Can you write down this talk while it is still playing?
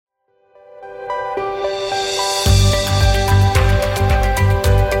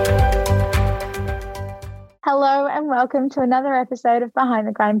and welcome to another episode of Behind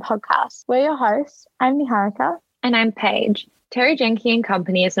the Grind podcast. We're your hosts. I'm Niharika. And I'm Paige. Terry Jenke &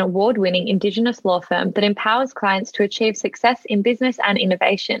 Company is an award-winning Indigenous law firm that empowers clients to achieve success in business and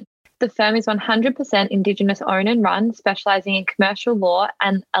innovation. The firm is 100% Indigenous owned and run, specialising in commercial law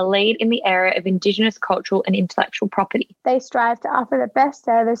and a lead in the area of Indigenous cultural and intellectual property. They strive to offer the best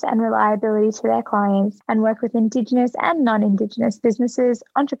service and reliability to their clients and work with Indigenous and non-Indigenous businesses,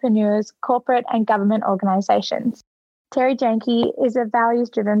 entrepreneurs, corporate and government organisations. Terry Jenke is a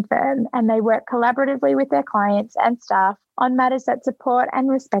values-driven firm and they work collaboratively with their clients and staff on matters that support and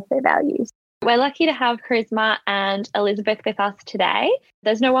respect their values. We're lucky to have Charisma and Elizabeth with us today.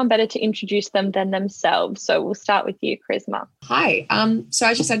 There's no one better to introduce them than themselves. So we'll start with you, Charisma. Hi. So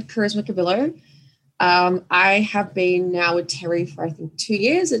as you said, Charisma Cabillo. I have been now with Terry for, I think, 2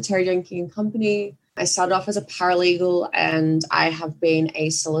 years at Terry Jenke & Company. I started off as a paralegal and I have been a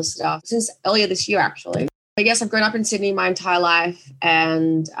solicitor since earlier this year, actually. I guess I've grown up in Sydney my entire life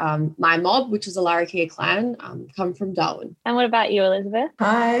and my mob, which is the Larrakia clan, come from Darwin. And what about you, Elizabeth?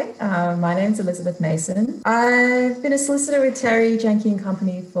 Hi, my name's Elizabeth Mason. I've been a solicitor with Terry Jenke &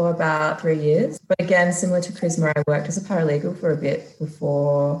 Company for about 3 years. But again, similar to Charisma, I worked as a paralegal for a bit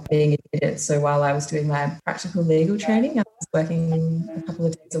before being admitted. So while I was doing my practical legal training, I was working a couple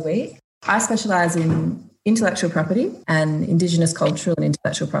of days a week. I specialise in intellectual property and Indigenous cultural and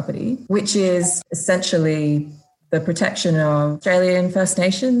intellectual property, which is essentially the protection of Australian First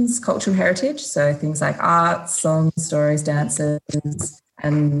Nations cultural heritage. So things like art, songs, stories, dances,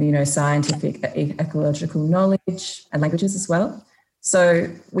 and, scientific, ecological knowledge and languages as well. So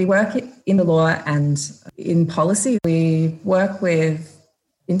we work in the law and in policy. We work with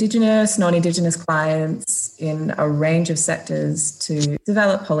Indigenous, non-Indigenous clients in a range of sectors to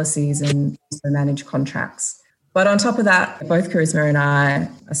develop policies and also manage contracts. But on top of that, both Charisma and I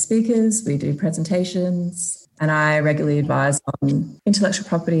are speakers, we do presentations, and I regularly advise on intellectual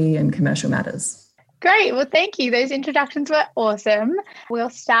property and commercial matters. Great. Well, thank you. Those introductions were awesome.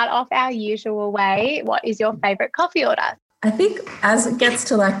 We'll start off our usual way. What is your favourite coffee order? I think as it gets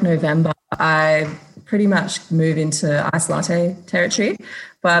to November, I pretty much move into iced latte territory,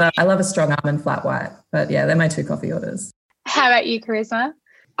 but I love a strong almond flat white. But yeah, they're my two coffee orders. How about you, Charisma?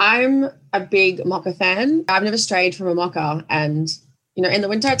 I'm a big mocha fan. I've never strayed from a mocha and, in the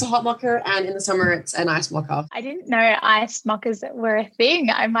winter it's a hot mocha and in the summer it's an iced mocha. I didn't know iced mochas were a thing.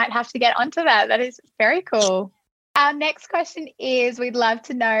 I might have to get onto that. That is very cool. Our next question is, we'd love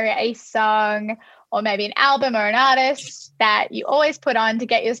to know a song or maybe an album or an artist that you always put on to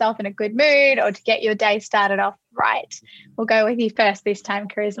get yourself in a good mood or to get your day started off right. We'll go with you first this time,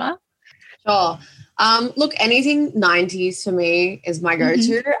 Charisma. Sure. Look, anything 90s for me is my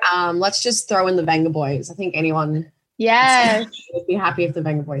go-to. Let's just throw in the Venga Boys. I think anyone would be happy if the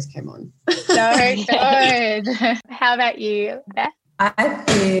Venga Boys came on. So good. How about you, Beth? I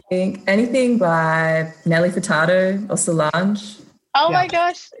think anything by Nelly Furtado or Solange. Oh my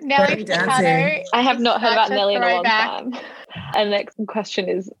gosh, Nelly Furtado. I have not heard about Nelly in a long time. And the next question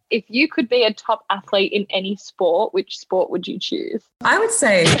is, if you could be a top athlete in any sport, which sport would you choose? I would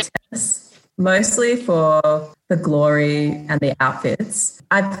say tennis, mostly for the glory and the outfits.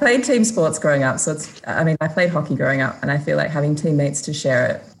 I played team sports growing up, I played hockey growing up, and I feel like having teammates to share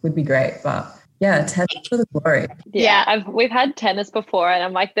it would be great, but yeah, tennis for the glory. Yeah, we've had tennis before and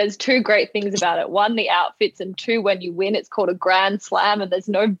I'm like, there's two great things about it. One, the outfits, and two, when you win, it's called a grand slam and there's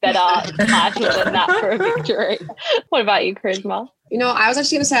no better title than that for a victory. What about you, Charisma? I was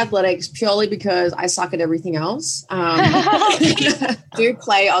actually going to say athletics purely because I suck at everything else. I do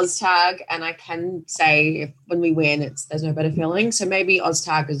play OzTag and I can say when we win, there's no better feeling. So maybe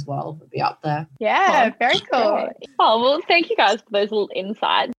OzTag as well would be up there. Yeah, very cool. Oh, well, thank you guys for those little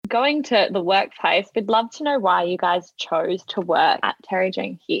insights. Going to the workplace, we'd love to know why you guys chose to work at Terry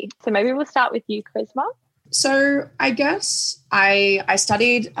Jenke. So maybe we'll start with you, Charisma. So I guess I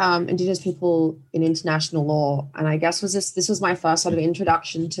studied Indigenous people in international law, and I guess this was my first sort of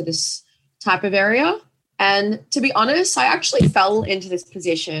introduction to this type of area. And to be honest, I actually fell into this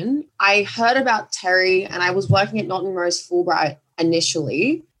position. I heard about Terry and I was working at Norton Rose Fulbright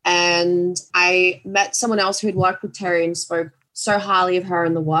initially, and I met someone else who had worked with Terry and spoke so highly of her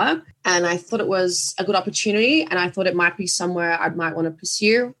and the work. And I thought it was a good opportunity and I thought it might be somewhere I might want to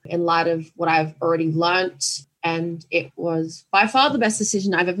pursue in light of what I've already learnt. And it was by far the best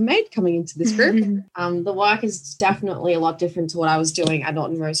decision I've ever made coming into this group. The work is definitely a lot different to what I was doing at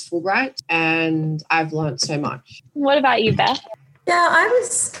Norton Rose Fulbright, and I've learnt so much. What about you, Beth? Yeah,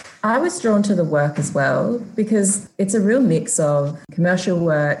 I was drawn to the work as well because it's a real mix of commercial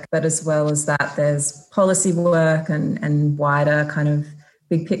work, but as well as that there's policy work and wider kind of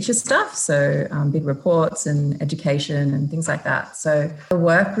big picture stuff, so big reports and education and things like that. So the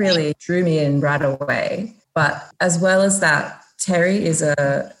work really drew me in right away. But as well as that, Terry is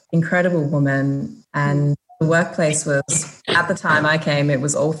an incredible woman, and the workplace was, at the time I came, it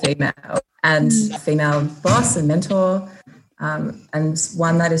was all female, and female boss and mentor, and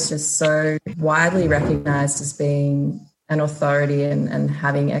one that is just so widely recognised as being an authority and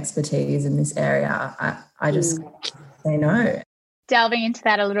having expertise in this area. I just say no. Delving into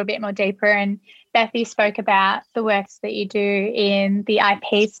that a little bit more deeper, and Bethy spoke about the works that you do in the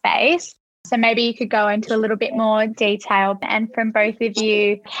IP space. So maybe you could go into a little bit more detail, and from both of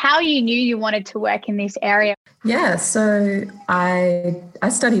you, how you knew you wanted to work in this area. Yeah, so I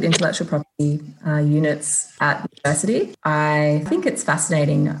studied intellectual property units at university. I think it's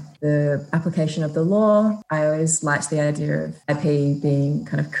fascinating, the application of the law. I always liked the idea of IP being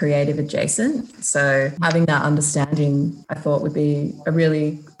kind of creative adjacent. So having that understanding, I thought, would be a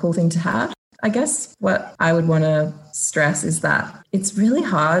really cool thing to have. I guess what I would want to stress is that it's really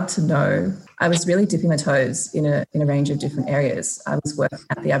hard to know. I was really dipping my toes in a range of different areas. I was working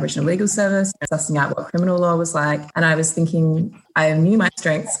at the Aboriginal Legal Service, sussing out what criminal law was like. And I was thinking, I knew my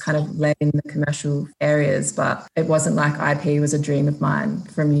strengths kind of lay in the commercial areas, but it wasn't like IP was a dream of mine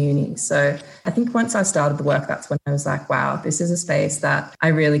from uni. So I think once I started the work, that's when I was like, wow, this is a space that I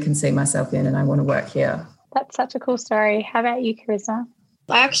really can see myself in and I want to work here. That's such a cool story. How about you, Charisma?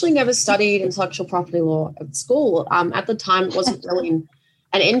 I actually never studied intellectual property law at school. At the time, it wasn't really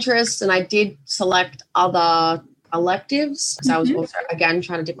an interest, and I did select other electives. So I was also, again,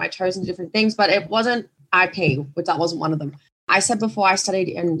 trying to dip my toes into different things, but it wasn't IP, which that wasn't one of them. I said before, I studied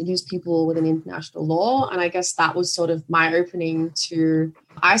Indigenous people within international law, and I guess that was sort of my opening to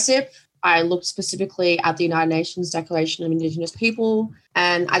ISIP. I looked specifically at the United Nations Declaration of Indigenous People,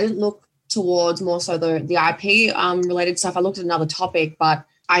 and I didn't look towards more so the IP related stuff. I looked at another topic, but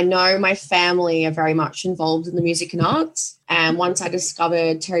I know my family are very much involved in the music and arts. And once I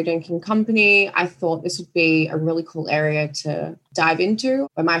discovered Terry Jenkins Company, I thought this would be a really cool area to dive into,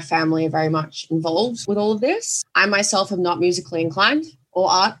 where my family are very much involved with all of this. I myself am not musically inclined or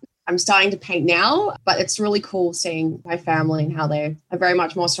art. I'm starting to paint now, but it's really cool seeing my family and how they are very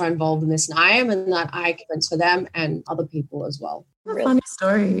much more so involved in this than I am, and that I can inspire them and other people as well. A funny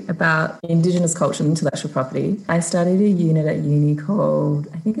story about Indigenous culture and intellectual property. I studied a unit at uni called,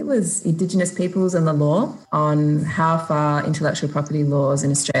 I think it was Indigenous Peoples and the Law, on how far intellectual property laws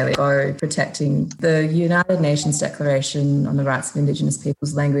in Australia go protecting the United Nations Declaration on the Rights of Indigenous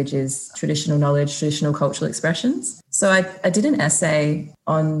Peoples' languages, traditional knowledge, traditional cultural expressions. So I did an essay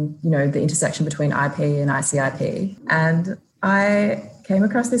on, the intersection between IP and ICIP, and I came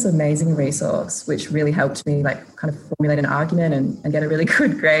across this amazing resource which really helped me kind of formulate an argument and get a really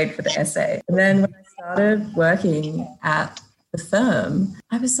good grade for the essay. And then when I started working at the firm,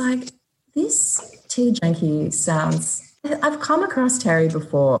 I was like, this T. Janke sounds, I've come across Terry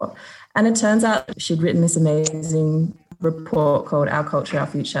before. And it turns out she'd written this amazing report called Our Culture, Our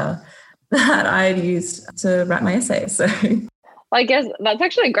Future that I had used to write my essay. So I guess that's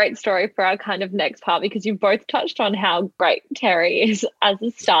actually a great story for our kind of next part, because you've both touched on how great Terry is as a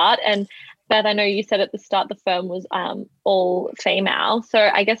start. And Beth, I know you said at the start the firm was all female. So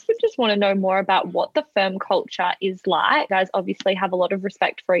I guess we just want to know more about what the firm culture is like. You guys obviously have a lot of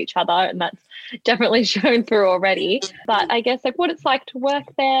respect for each other, and that's definitely shown through already. But I guess what it's like to work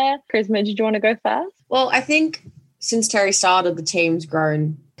there. Charisma, did you want to go first? Well, I think since Terry started, the team's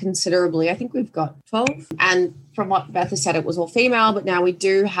grown considerably. I think we've got 12. And from what Beth has said, it was all female, but now we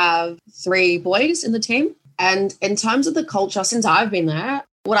do have 3 boys in the team. And in terms of the culture, since I've been there,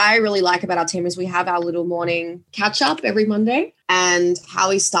 what I really like about our team is we have our little morning catch up every Monday, and how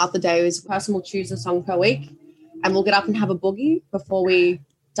we start the day is person will choose a song per week, and we'll get up and have a boogie before we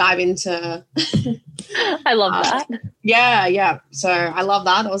dive into. I love that. Yeah. So I love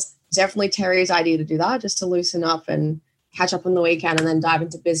that. It was definitely Terry's idea to do that, just to loosen up and catch up on the weekend and then dive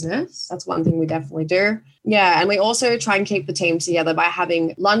into business. That's one thing we definitely do. Yeah, and we also try and keep the team together by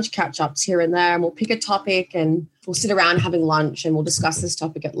having lunch catch-ups here and there, and we'll pick a topic and we'll sit around having lunch and we'll discuss this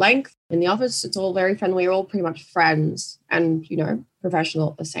topic at length. In the office, it's all very friendly. We're all pretty much friends and,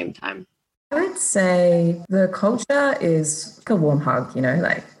 professional at the same time. I would say the culture is like a warm hug,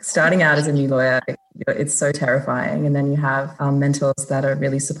 starting out as a new lawyer, it's so terrifying. And then you have mentors that are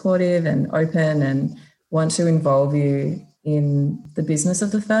really supportive and open and want to involve you in the business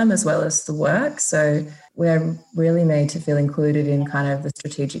of the firm as well as the work. So we're really made to feel included in kind of the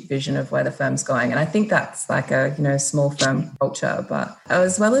strategic vision of where the firm's going. And I think that's like a, small firm culture, but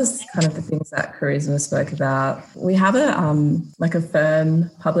as well as kind of the things that Charisma spoke about, we have a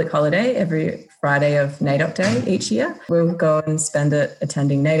firm public holiday every Friday of NAIDOC Day each year. We'll go and spend it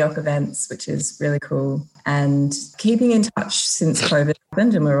attending NAIDOC events, which is really cool. And keeping in touch since COVID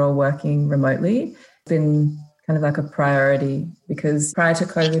happened and we're all working remotely, it's been kind of like a priority, because prior to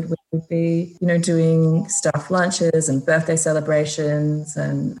COVID, we would be, doing staff lunches and birthday celebrations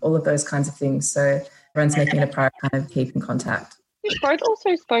and all of those kinds of things. So everyone's making it a priority to kind of keep in contact. You've both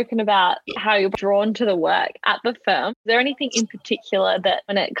also spoken about how you're drawn to the work at the firm. Is there anything in particular that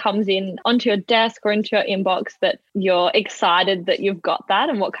when it comes in onto your desk or into your inbox that you're excited that you've got that,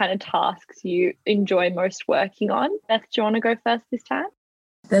 and what kind of tasks you enjoy most working on? Beth, do you want to go first this time?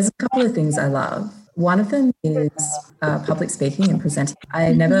 There's a couple of things I love. One of them is public speaking and presenting.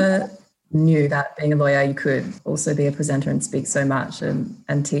 I never knew that being a lawyer, you could also be a presenter and speak so much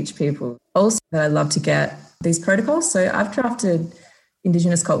and teach people. Also, I love to get these protocols. So I've drafted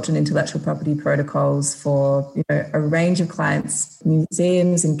Indigenous culture and intellectual property protocols for a range of clients,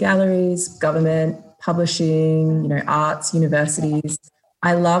 museums and galleries, government, publishing, arts, universities.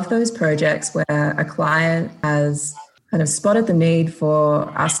 I love those projects where a client has kind of spotted the need for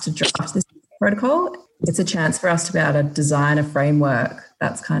us to draft this protocol. It's a chance for us to be able to design a framework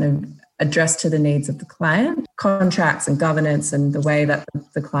that's kind of addressed to the needs of the client, contracts and governance and the way that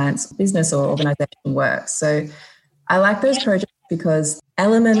the client's business or organisation works. So I like those projects because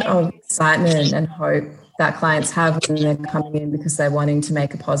element of excitement and hope that clients have when they're coming in because they're wanting to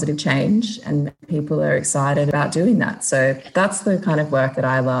make a positive change, and people are excited about doing that. So that's the kind of work that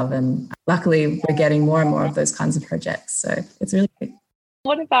I love, and luckily we're getting more and more of those kinds of projects. So it's really good.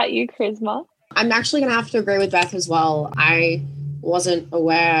 What about you, Charisma? I'm actually going to have to agree with Beth as well. I wasn't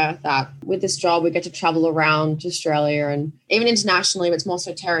aware that with this job we get to travel around Australia and even internationally, but it's more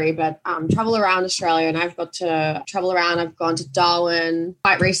so Terry, but travel around Australia, and I've got to travel around. I've gone to Darwin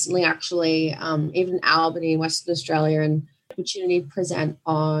quite recently, actually, even Albany in Western Australia, and opportunity to present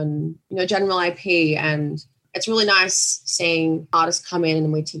on general IP. And it's really nice seeing artists come in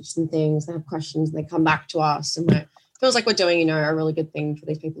and we teach them things, they have questions and they come back to us, and it feels like we're doing a really good thing for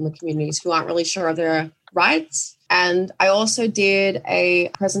these people in the communities who aren't really sure of their rights. And I also did a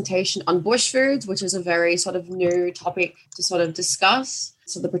presentation on bush foods, which is a very sort of new topic to sort of discuss.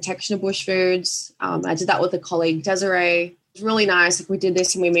 So the protection of bush foods. I did that with a colleague, Desiree. It was really nice. We did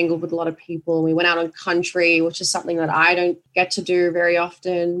this and we mingled with a lot of people. We went out on country, which is something that I don't get to do very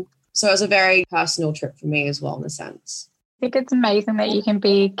often. So it was a very personal trip for me as well, in a sense. I think it's amazing that you can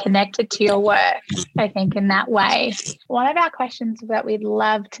be connected to your work, I think, in that way. One of our questions that we'd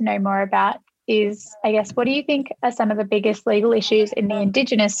love to know more about is, I guess, what do you think are some of the biggest legal issues in the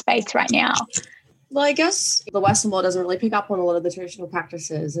Indigenous space right now? Well, I guess the Western law doesn't really pick up on a lot of the traditional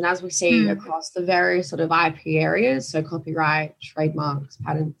practices. And as we see across the various sort of IP areas, so copyright, trademarks,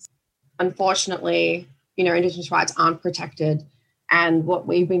 patents, unfortunately, Indigenous rights aren't protected. And what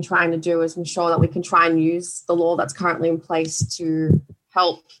we've been trying to do is ensure that we can try and use the law that's currently in place to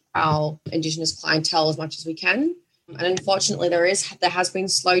help our Indigenous clientele as much as we can. And unfortunately, there has been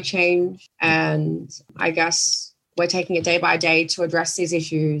slow change, and I guess we're taking it day by day to address these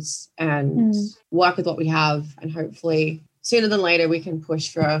issues and work with what we have, and hopefully sooner than later we can push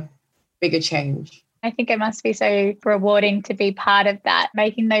for a bigger change. I think it must be so rewarding to be part of that,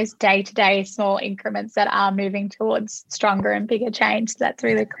 making those day-to-day small increments that are moving towards stronger and bigger change. So that's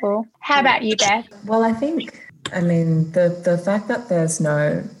really cool. How about you, Beth? Well, I think, the fact that there's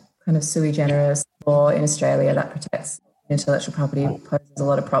no kind of sui generis law in Australia that protects intellectual property poses a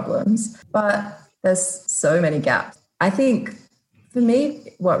lot of problems, but there's so many gaps. I think for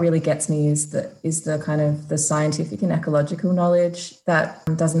me, what really gets me is the kind of the scientific and ecological knowledge that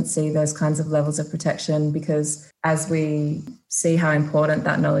doesn't see those kinds of levels of protection, because as we see how important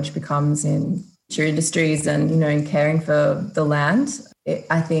that knowledge becomes in industries and, in caring for the land,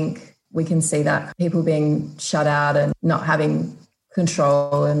 I think we can see that people being shut out and not having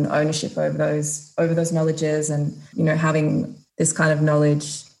control and ownership over those knowledges, and having this kind of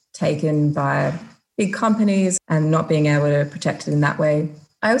knowledge taken by big companies and not being able to protect it in that way.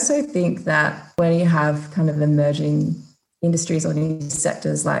 I also think that when you have kind of emerging industries or new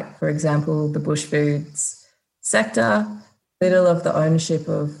sectors, like for example the bush foods sector, little of the ownership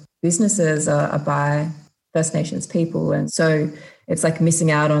of businesses are by First Nations people, and so it's like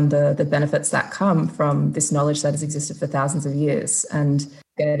missing out on the benefits that come from this knowledge that has existed for thousands of years, and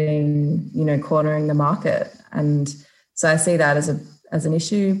getting, cornering the market. And so I see that as an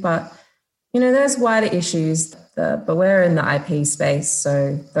issue. But, there's wider issues. but we're in the IP space,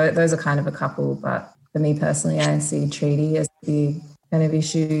 so those are kind of a couple. But for me personally, I see treaty as the kind of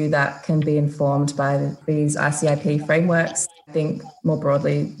issue that can be informed by these ICIP frameworks. I think more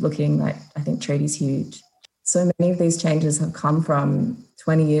broadly looking, like I think treaty's huge. So many of these changes have come from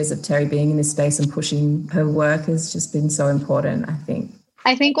 20 years of Terry being in this space, and pushing her work has just been so important, I think.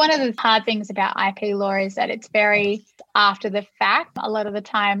 I think one of the hard things about IP law is that it's very after the fact. A lot of the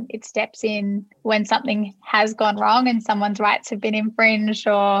time it steps in when something has gone wrong and someone's rights have been infringed,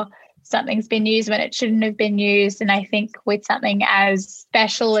 or something's been used when it shouldn't have been used. And I think with something as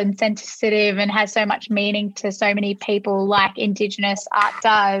special and sensitive and has so much meaning to so many people like Indigenous art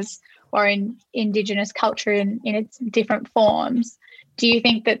does, or in Indigenous culture in its different forms, do you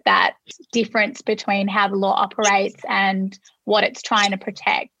think that difference between how the law operates and what it's trying to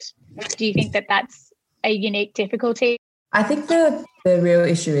protect, do you think that that's a unique difficulty? I think the real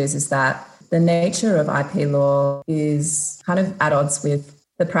issue is that the nature of IP law is kind of at odds with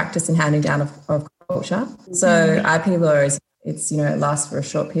the practice and handing down of culture. So IP law it lasts for a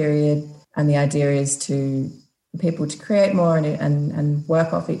short period, and the idea is for people to create more and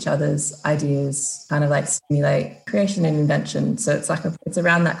work off each other's ideas, kind of like stimulate creation and invention. So it's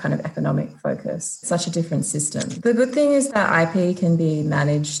around that kind of economic focus. It's such a different system. The good thing is that IP can be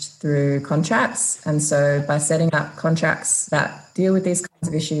managed through contracts. And so by setting up contracts that deal with these kinds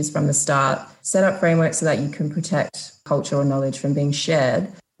of issues from the start, set up frameworks so that you can protect cultural knowledge from being shared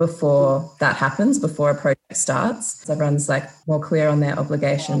before that happens, before a project starts. So everyone's more clear on their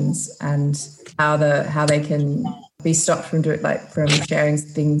obligations and how they can be stopped from sharing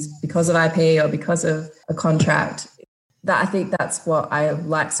things because of IP or because of a contract. That I think that's what I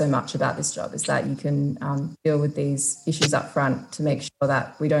like so much about this job, is that you can deal with these issues up front to make sure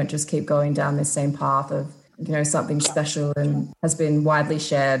that we don't just keep going down this same path of something special and has been widely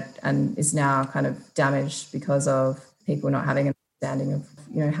shared and is now kind of damaged because of people not having an understanding of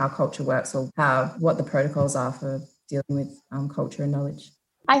how culture works, or what the protocols are for dealing with culture and knowledge.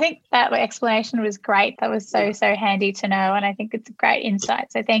 I think that explanation was great. That was so handy to know, and I think it's a great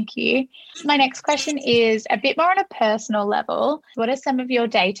insight, so thank you. My next question is a bit more on a personal level. What are some of your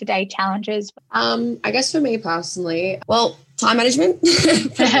day-to-day challenges? I guess for me personally, time management.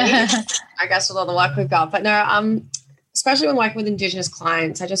 For me, I guess with all the work we've got. But no, especially when working with Indigenous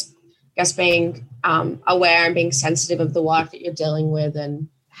clients, I just guess being aware and being sensitive of the work that you're dealing with and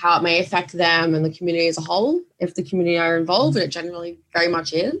how it may affect them and the community as a whole, if the community are involved, and it generally very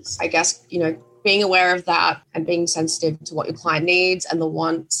much is. I guess, being aware of that and being sensitive to what your client needs and the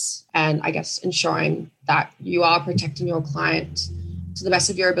wants, and I guess ensuring that you are protecting your client to the best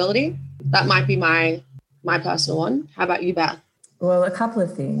of your ability. That might be my personal one. How about you, Beth? Well, a couple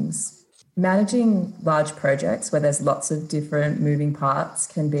of things. Managing large projects where there's lots of different moving parts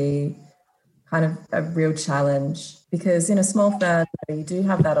can be kind of a real challenge, because in a small firm, you do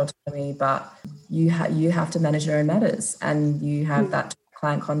have that autonomy, but you have to manage your own matters, and you have that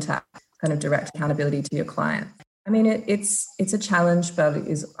client contact, kind of direct accountability to your client. I mean, it's a challenge, but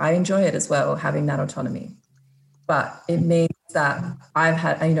I enjoy it as well, having that autonomy. But it means that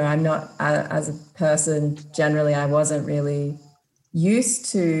I'm not, as a person, generally, I wasn't really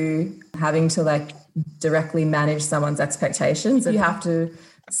used to having to directly manage someone's expectations. You have to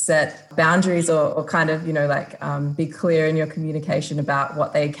set boundaries or kind of, be clear in your communication about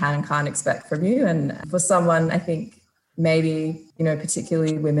what they can and can't expect from you. And for someone, I think maybe,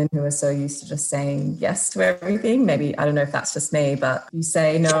 particularly women who are so used to just saying yes to everything, maybe, I don't know if that's just me, but you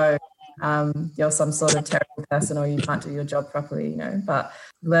say no, you're some sort of terrible person, or you can't do your job properly, but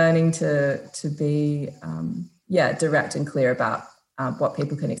learning to be, direct and clear about what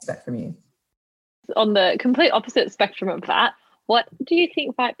people can expect from you. On the complete opposite spectrum of that, what do you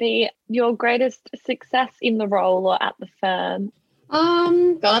think might be your greatest success in the role or at the firm?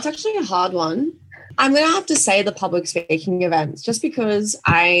 That's actually a hard one. I'm going to have to say the public speaking events, just because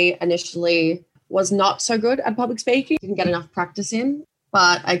I initially was not so good at public speaking, didn't get enough practice in,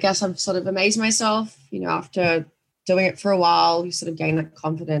 but I guess I've sort of amazed myself, after doing it for a while, you sort of gain that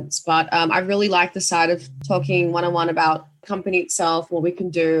confidence. But I really like the side of talking one-on-one about the company itself, what we can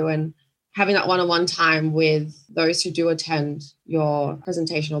do, and having that one-on-one time with those who do attend your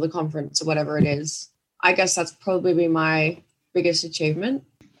presentation or the conference or whatever it is. I guess that's probably been my biggest achievement.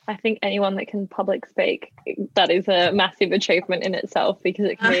 I think anyone that can public speak, that is a massive achievement in itself, because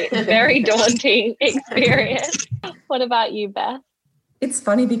it can be a very daunting experience. What about you, Beth? It's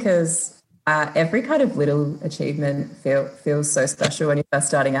funny because every kind of little achievement feels so special when you're first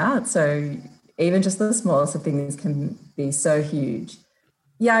starting out. So even just the smallest of things can be so huge.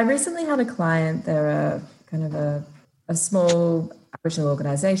 Yeah, I recently had a client. They're a kind of a small Aboriginal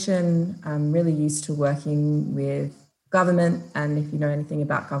organisation. I'm really used to working with government, and if you know anything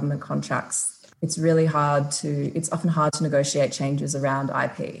about government contracts, it's often hard to negotiate changes around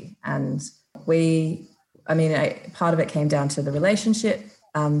IP. And part of it came down to the relationship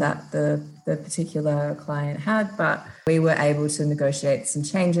that the particular client had, but we were able to negotiate some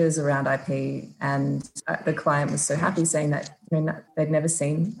changes around IP, and the client was so happy, saying that they'd never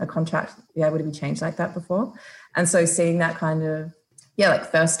seen a contract be able to be changed like that before. And so seeing that kind of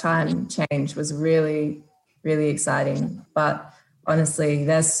first time change was really, really exciting. But honestly,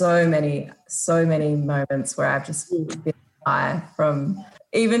 there's so many moments where I've just been high from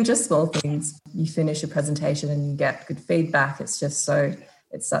even just small things. You finish a presentation and you get good feedback. It's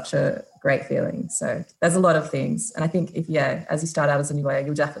such a great feeling. So there's a lot of things. And I think as you start out as a new lawyer,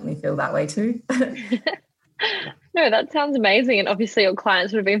 you'll definitely feel that way too. No, that sounds amazing. And obviously your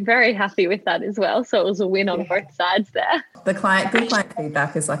clients would have been very happy with that as well. So it was a win on both sides there. Good client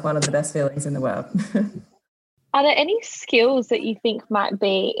feedback is like one of the best feelings in the world. Are there any skills that you think might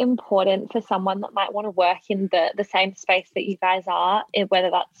be important for someone that might want to work in the same space that you guys are, whether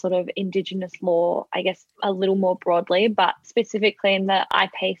that's sort of Indigenous law, I guess, a little more broadly, but specifically in the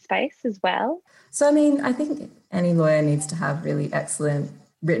IP space as well? So, I think any lawyer needs to have really excellent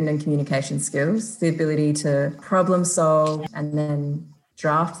written and communication skills, the ability to problem solve and then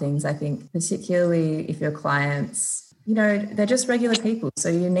draft things. I think particularly if your clients, they're just regular people. So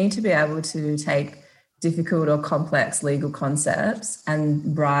you need to be able to take difficult or complex legal concepts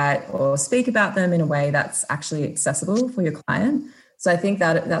and write or speak about them in a way that's actually accessible for your client. So I think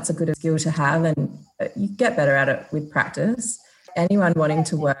that that's a good skill to have, and you get better at it with practice. Anyone wanting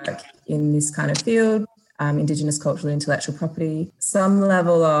to work in this kind of field, Indigenous cultural and intellectual property, some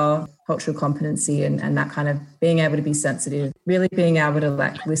level of cultural competency and that kind of being able to be sensitive, really being able to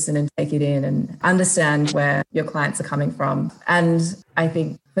listen and take it in and understand where your clients are coming from. And I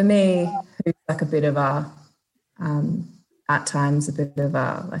think for me, who's a bit of at times a bit of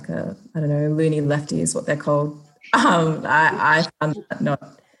loony lefty is what they're called. I found that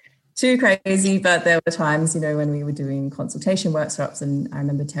not too crazy, but there were times, when we were doing consultation workshops, and I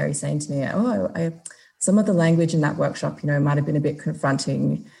remember Terry saying to me, some of the language in that workshop, might have been a bit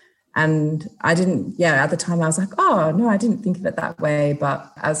confronting. And I didn't, at the time I was like, oh, no, I didn't think of it that way.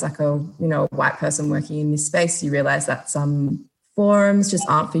 But as a white person working in this space, you realize that some forums just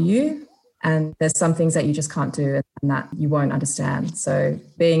aren't for you. And there's some things that you just can't do and that you won't understand. So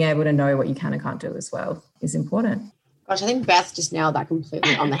being able to know what you can and can't do as well is important. Gosh, I think Beth just nailed that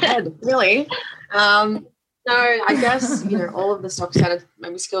completely on the head, really. No, I guess, all of the stock standard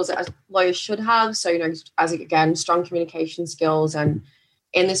maybe skills that lawyers should have. So, strong communication skills, and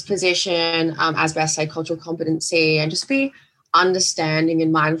in this position, as Beth said, cultural competency, and just be understanding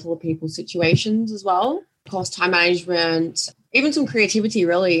and mindful of people's situations as well. Of course, time management, even some creativity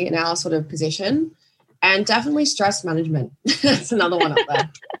really in our sort of position, and definitely stress management. That's another one up there.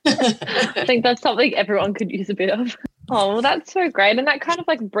 I think that's something everyone could use a bit of. Oh, well, that's so great. And that kind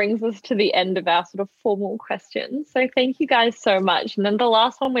of brings us to the end of our sort of formal questions. So thank you guys so much. And then the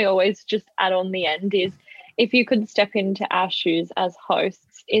last one we always just add on the end is, if you could step into our shoes as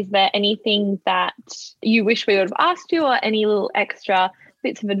hosts, is there anything that you wish we would have asked you, or any little extra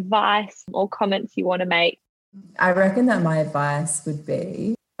bits of advice or comments you want to make? I reckon that my advice would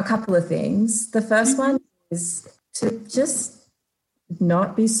be a couple of things. The first one is to just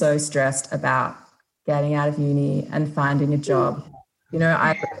not be so stressed about getting out of uni and finding a job.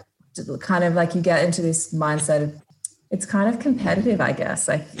 I kind of you get into this mindset of it's kind of competitive, I guess.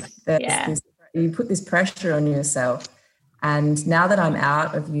 You put this pressure on yourself. And now that I'm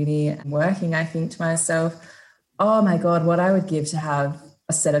out of uni and working, I think to myself, oh my God, what I would give to have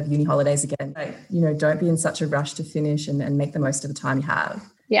a set of uni holidays again. Don't be in such a rush to finish and make the most of the time you have.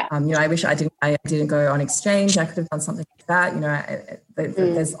 Yeah. I wish I didn't go on exchange. I could have done something like that.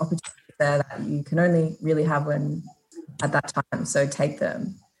 There's opportunities there that you can only really have at that time. So take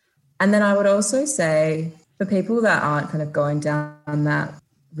them. And then I would also say, for people that aren't kind of going down that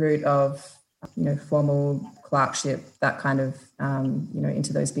route of, formal clerkship, that kind of,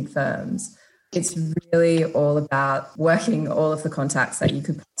 into those big firms, it's really all about working all of the contacts that you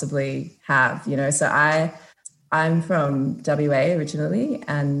could possibly have, So I'm from WA originally,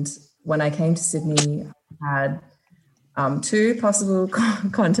 and when I came to Sydney, I had 2 possible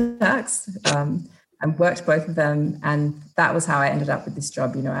contacts and worked both of them, and that was how I ended up with this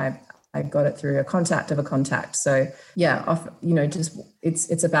job. I got it through a contact of a contact. So just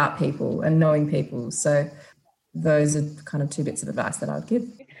it's about people and knowing people. So those are kind of 2 bits of advice that I would give.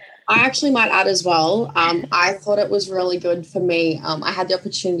 I actually might add as well. I thought it was really good for me. I had the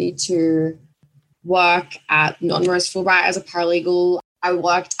opportunity to work at Norton Rose Fulbright as a paralegal. I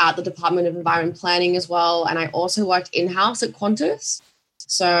worked at the Department of Environment Planning as well. And I also worked in-house at Qantas.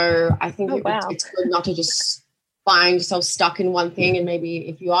 So I think it's good not to just find yourself stuck in one thing. And maybe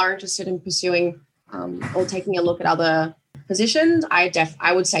if you are interested in pursuing or taking a look at other positions, I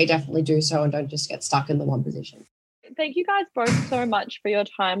would say definitely do so and don't just get stuck in the one position. Thank you guys both so much for your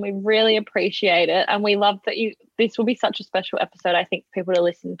time. We really appreciate it. And we love that this will be such a special episode, I think, for people to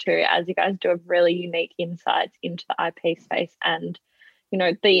listen to, as you guys do have really unique insights into the IP space and, you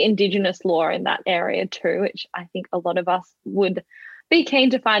know, the Indigenous law in that area too, which I think a lot of us would be keen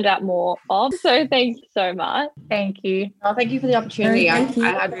to find out more of. So thanks so much. Thank you. Well, thank you for the opportunity. I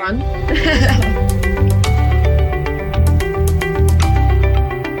had fun.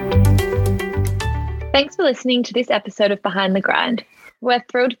 Thanks for listening to this episode of Behind the Grind. We're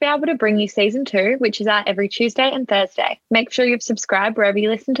thrilled to be able to bring you season 2, which is out every Tuesday and Thursday. Make sure you've subscribed wherever you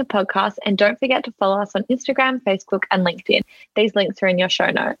listen to podcasts, and don't forget to follow us on Instagram, Facebook, and LinkedIn. These links are in your show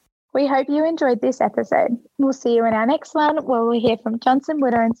notes. We hope you enjoyed this episode. We'll see you in our next one, where we'll hear from Johnson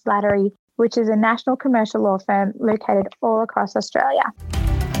Witter and Slattery, which is a national commercial law firm located all across Australia.